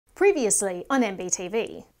Previously on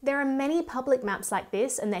MBTV. There are many public maps like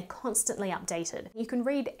this and they're constantly updated. You can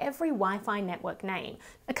read every Wi-Fi network name.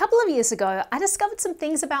 A couple of years ago, I discovered some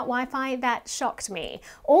things about Wi-Fi that shocked me,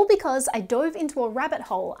 all because I dove into a rabbit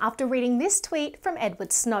hole after reading this tweet from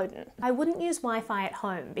Edward Snowden. I wouldn't use Wi-Fi at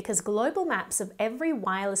home because global maps of every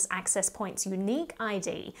wireless access point's unique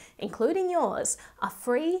ID, including yours, are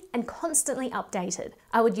free and constantly updated.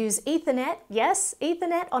 I would use Ethernet, yes,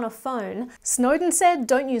 Ethernet on a phone. Snowden said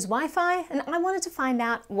don't use Wi-Fi, and I wanted to find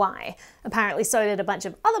out why. Apparently so did a bunch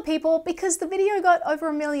of other people because the video got over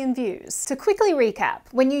 1 million views. To quickly recap,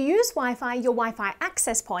 when you use Wi-Fi, your Wi-Fi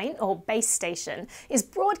access point, or base station, is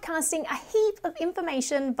broadcasting a heap of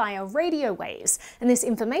information via radio waves, and this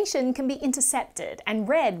information can be intercepted and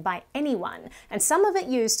read by anyone, and some of it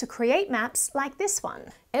used to create maps like this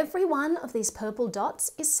one. Every one of these purple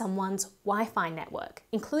dots is someone's Wi-Fi network,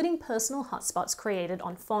 including personal hotspots created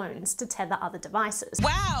on phones to tether other devices.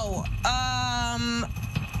 Wow,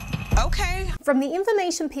 okay. From the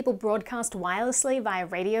information people broadcast wirelessly via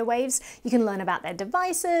radio waves, you can learn about their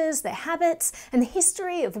devices, their habits, and the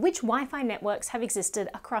history of which Wi-Fi networks have existed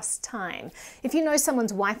across time. If you know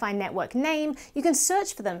someone's Wi-Fi network name, you can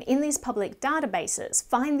search for them in these public databases,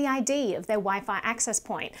 find the ID of their Wi-Fi access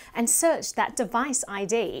point, and search that device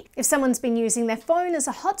ID. If someone's been using their phone as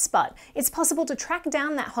a hotspot, it's possible to track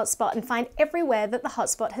down that hotspot and find everywhere that the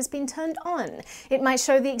hotspot has been turned on. It might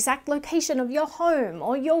show the exact location of your home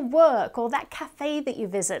or your work or that cafe that you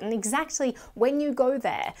visit and exactly when you go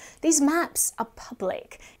there. These maps are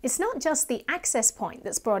public. It's not just the access point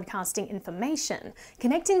that's broadcasting information.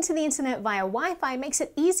 Connecting to the internet via Wi-Fi makes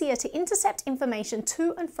it easier to intercept information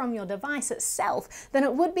to and from your device itself than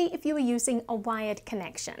it would be if you were using a wired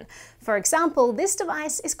connection. For example, this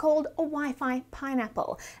device is called a Wi-Fi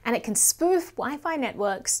pineapple, and it can spoof Wi-Fi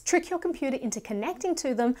networks, trick your computer into connecting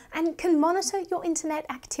to them, and can monitor your internet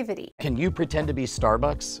activity. Can you pretend to be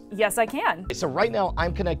Starbucks? Yes, I can. So right now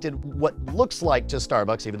I'm connected what looks like to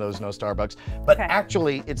Starbucks, even though there's no Starbucks, but Okay.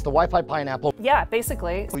 actually it's the Wi-Fi pineapple. Yeah,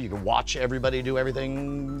 basically. You can watch everybody do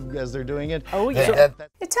everything as they're doing it. Oh, yeah.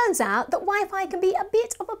 It turns out that Wi-Fi can be a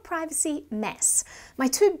bit of a privacy mess. My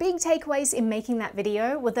two big takeaways in making that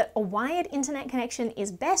video were that a wired internet connection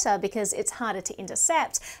is better because it's harder to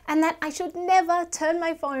intercept, and that I should never turn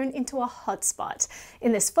my phone into a hotspot.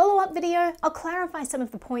 In this follow-up video, I'll clarify some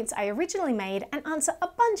of the points I originally made and answer a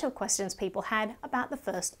bunch of questions people had about the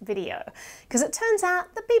first video. Because it turns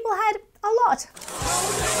out that people had a lot.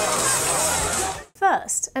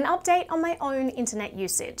 First, an update on my own internet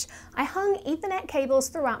usage. I hung Ethernet cables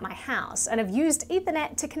throughout my house and have used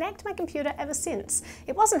Ethernet to connect my computer ever since.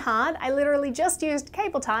 It wasn't hard, I literally just used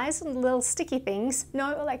cable ties and little sticky things,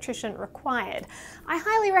 no electrician required. I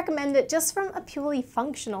highly recommend it just from a purely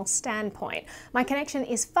functional standpoint. My connection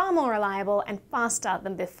is far more reliable and faster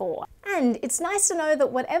than before. And it's nice to know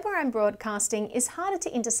that whatever I'm broadcasting is harder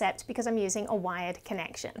to intercept because I'm using a wired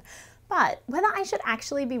connection. But whether I should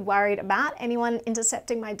actually be worried about anyone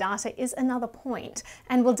intercepting my data is another point,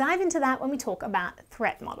 and we'll dive into that when we talk about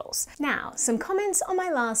threat models. Now, some comments on my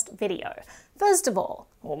last video. First of all,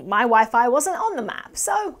 my Wi-Fi wasn't on the map,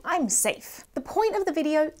 so I'm safe. The point of the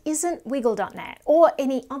video isn't Wiggle.net or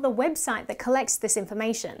any other website that collects this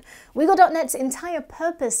information. Wiggle.net's entire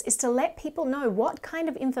purpose is to let people know what kind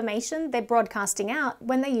of information they're broadcasting out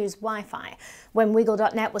when they use Wi-Fi. When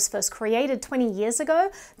Wiggle.net was first created 20 years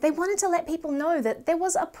ago, they wanted to let people know that there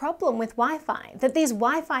was a problem with Wi-Fi, that these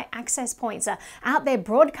Wi-Fi access points are out there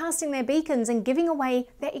broadcasting their beacons and giving away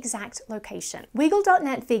their exact location.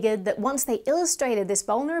 Wiggle.net figured that once they illustrated this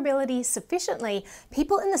vulnerability sufficiently,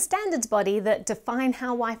 people in the standards body that define how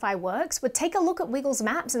Wi-Fi works would take a look at Wiggle's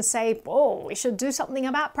maps and say, oh, we should do something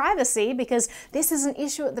about privacy because this is an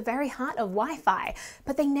issue at the very heart of Wi-Fi.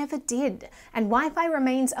 But they never did, and Wi-Fi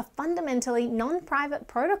remains a fundamentally non-private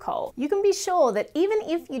protocol. You can be sure that even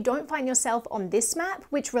if you don't find yourself on this map,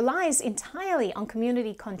 which relies entirely on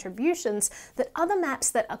community contributions, that other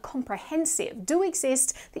maps that are comprehensive do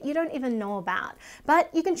exist that you don't even know about. But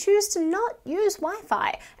you can choose to not use Wi-Fi,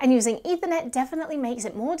 and using Ethernet definitely makes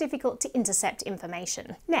it more difficult to intercept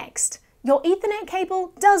information. Next, your Ethernet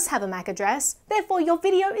cable does have a MAC address, therefore your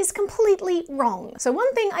video is completely wrong. So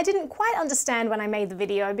one thing I didn't quite understand when I made the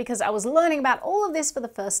video, because I was learning about all of this for the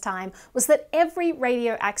first time, was that every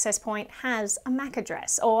radio access point has a MAC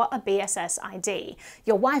address or a BSS ID.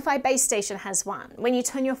 Your Wi-Fi base station has one. When you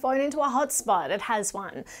turn your phone into a hotspot, it has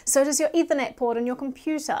one. So does your Ethernet port on your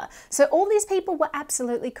computer. So all these people were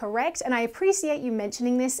absolutely correct, and I appreciate you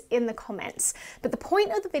mentioning this in the comments. But the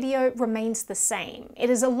point of the video remains the same.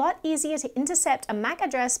 It is a lot easier easier to intercept a MAC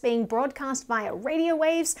address being broadcast via radio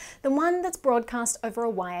waves than one that's broadcast over a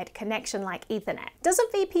wired connection like Ethernet. Does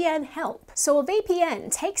a VPN help? So a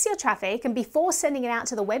VPN takes your traffic and before sending it out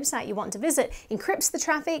to the website you want to visit, encrypts the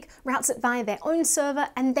traffic, routes it via their own server,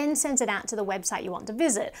 and then sends it out to the website you want to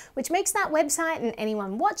visit, which makes that website and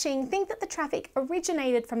anyone watching think that the traffic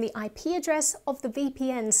originated from the IP address of the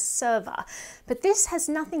VPN's server. But this has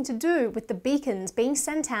nothing to do with the beacons being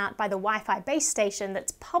sent out by the Wi-Fi base station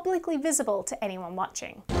that's publicly visible to anyone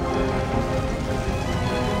watching.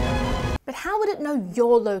 But how would it know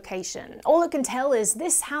your location? All it can tell is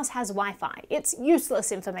this house has Wi-Fi. It's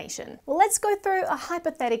useless information. Well, let's go through a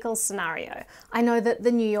hypothetical scenario. I know that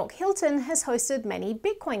the New York Hilton has hosted many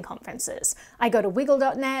Bitcoin conferences. I go to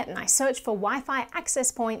wiggle.net and I search for Wi-Fi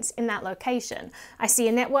access points in that location. I see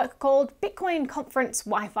a network called Bitcoin Conference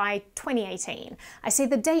Wi-Fi 2018. I see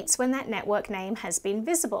the dates when that network name has been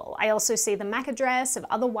visible. I also see the MAC address of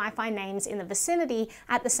other Wi-Fi names in the vicinity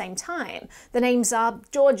at the same time. The names are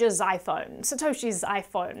George's iPhone, Satoshi's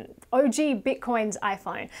iPhone, OG Bitcoin's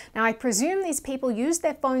iPhone. Now I presume these people used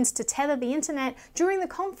their phones to tether the internet during the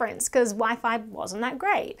conference because Wi-Fi wasn't that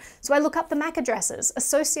great. So I look up the MAC addresses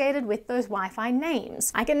associated with those Wi-Fi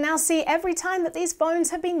names. I can now see every time that these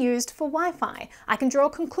phones have been used for Wi-Fi. I can draw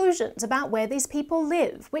conclusions about where these people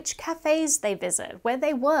live, which cafes they visit, where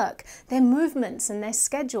they work, their movements and their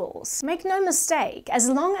schedules. Make no mistake, as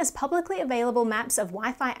long as publicly available maps of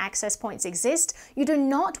Wi-Fi access points exist, you do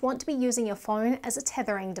not want to be using your phone as a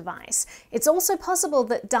tethering device. It's also possible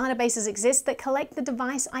that databases exist that collect the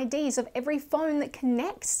device IDs of every phone that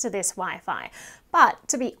connects to this Wi-Fi. But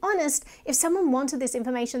to be honest, if someone wanted this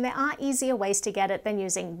information, there are easier ways to get it than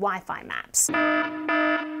using Wi-Fi maps.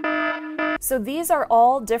 So these are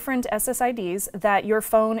all different SSIDs that your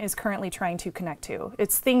phone is currently trying to connect to.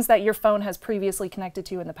 It's things that your phone has previously connected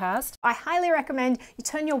to in the past. I highly recommend you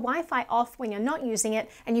turn your Wi-Fi off when you're not using it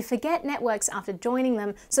and you forget networks after joining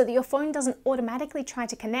them so that your phone doesn't automatically try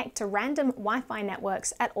to connect to random Wi-Fi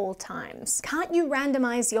networks at all times. Can't you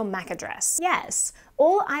randomize your MAC address? Yes.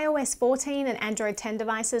 All iOS 14 and Android 10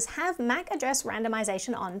 devices have MAC address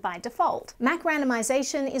randomization on by default. MAC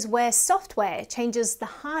randomization is where software changes the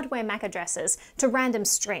hardware MAC addresses to random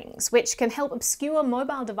strings, which can help obscure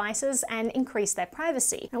mobile devices and increase their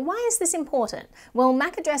privacy. Now, why is this important? Well,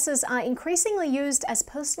 MAC addresses are increasingly used as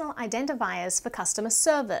personal identifiers for customer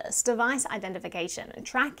service, device identification, and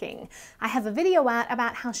tracking. I have a video out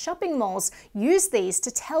about how shopping malls use these to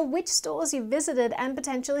tell which stores you visited and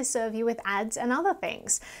potentially serve you with ads and other things.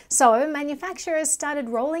 So manufacturers started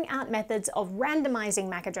rolling out methods of randomizing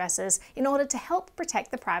MAC addresses in order to help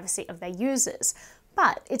protect the privacy of their users.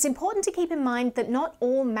 But it's important to keep in mind that not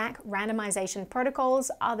all MAC randomization protocols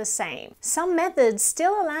are the same. Some methods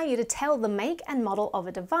still allow you to tell the make and model of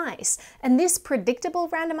a device, and this predictable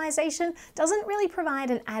randomization doesn't really provide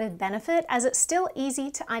an added benefit as it's still easy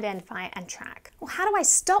to identify and track. Well, how do I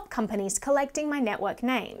stop companies collecting my network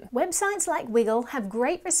name? Websites like Wiggle have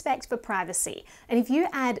great respect for privacy, and if you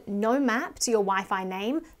add no map to your Wi-Fi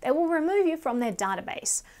name, they will remove you from their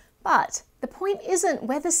database. But the point isn't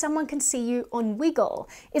whether someone can see you on Wiggle.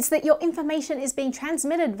 It's that your information is being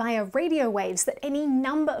transmitted via radio waves that any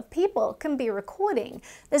number of people can be recording.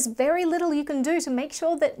 There's very little you can do to make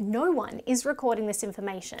sure that no one is recording this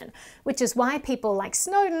information, which is why people like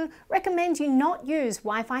Snowden recommend you not use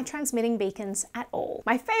Wi-Fi transmitting beacons at all.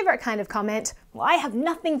 My favorite kind of comment, well, I have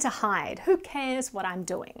nothing to hide. Who cares what I'm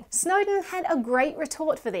doing? Snowden had a great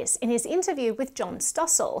retort for this in his interview with John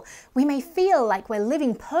Stossel. We may feel like we're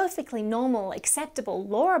living perfectly normal, acceptable,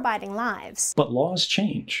 law-abiding lives. But laws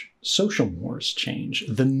change. Social mores change.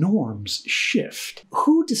 The norms shift.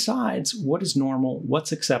 Who decides what is normal,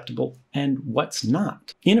 what's acceptable, and what's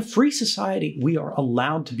not? In a free society, we are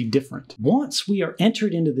allowed to be different. Once we are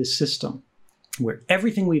entered into this system, where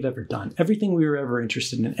everything we've ever done, everything we were ever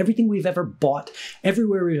interested in, everything we've ever bought,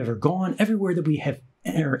 everywhere we've ever gone, everywhere that we have,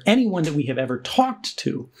 or anyone that we have ever talked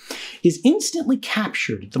to, is instantly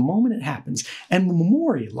captured at the moment it happens and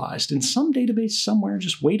memorialized in some database somewhere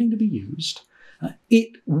just waiting to be used.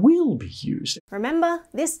 It will be used. Remember,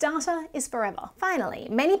 this data is forever. Finally,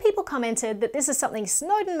 many people commented that this is something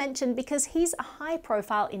Snowden mentioned because he's a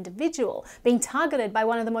high-profile individual being targeted by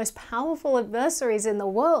one of the most powerful adversaries in the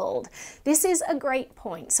world. This is a great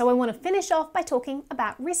point, so I want to finish off by talking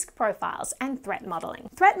about risk profiles and threat modeling.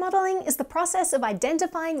 Threat modeling is the process of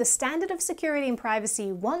identifying the standard of security and privacy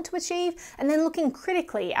you want to achieve and then looking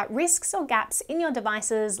critically at risks or gaps in your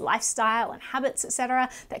device's lifestyle and habits, etc.,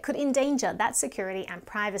 that could endanger that security and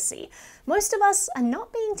privacy. Most of of us are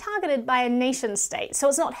not being targeted by a nation state, so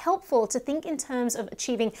it's not helpful to think in terms of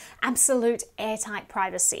achieving absolute airtight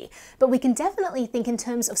privacy. But we can definitely think in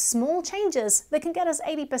terms of small changes that can get us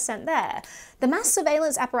 80% there. The mass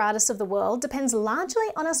surveillance apparatus of the world depends largely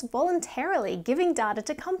on us voluntarily giving data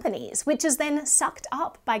to companies, which is then sucked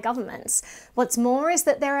up by governments. What's more is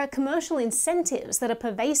that there are commercial incentives that are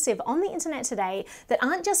pervasive on the internet today that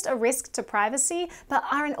aren't just a risk to privacy, but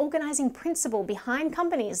are an organizing principle behind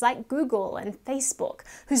companies like Google and Facebook,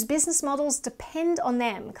 whose business models depend on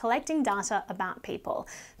them collecting data about people.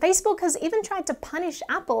 Facebook has even tried to punish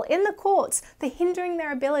Apple in the courts for hindering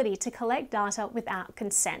their ability to collect data without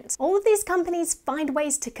consent. All of these companies find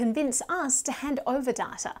ways to convince us to hand over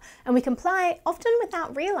data, and we comply often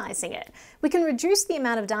without realizing it. We can reduce the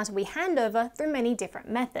amount of data we hand over through many different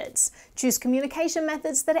methods. Choose communication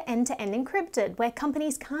methods that are end-to-end encrypted, where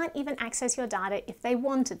companies can't even access your data if they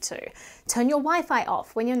wanted to. Turn your Wi-Fi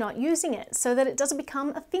off when you're not using it so that it doesn't become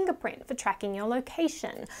a fingerprint for tracking your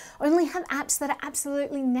location. Only have apps that are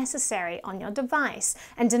absolutely necessary on your device,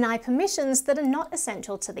 and deny permissions that are not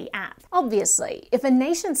essential to the app. Obviously, if a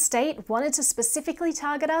nation state wanted to specifically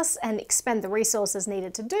target us and expend the resources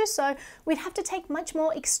needed to do so, we'd have to take much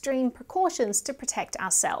more extreme precautions to protect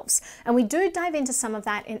ourselves. And we do dive into some of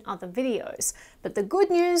that in other videos. But the good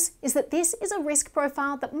news is that this is a risk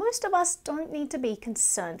profile that most of us don't need to be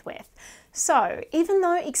concerned with. So, even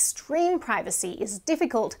though extreme privacy is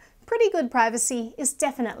difficult, pretty good privacy is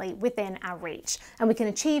definitely within our reach, and we can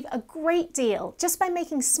achieve a great deal just by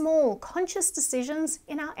making small, conscious decisions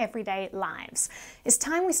in our everyday lives. It's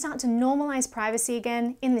time we start to normalize privacy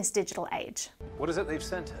again in this digital age. What is it they've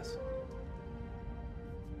sent us?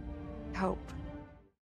 Hope.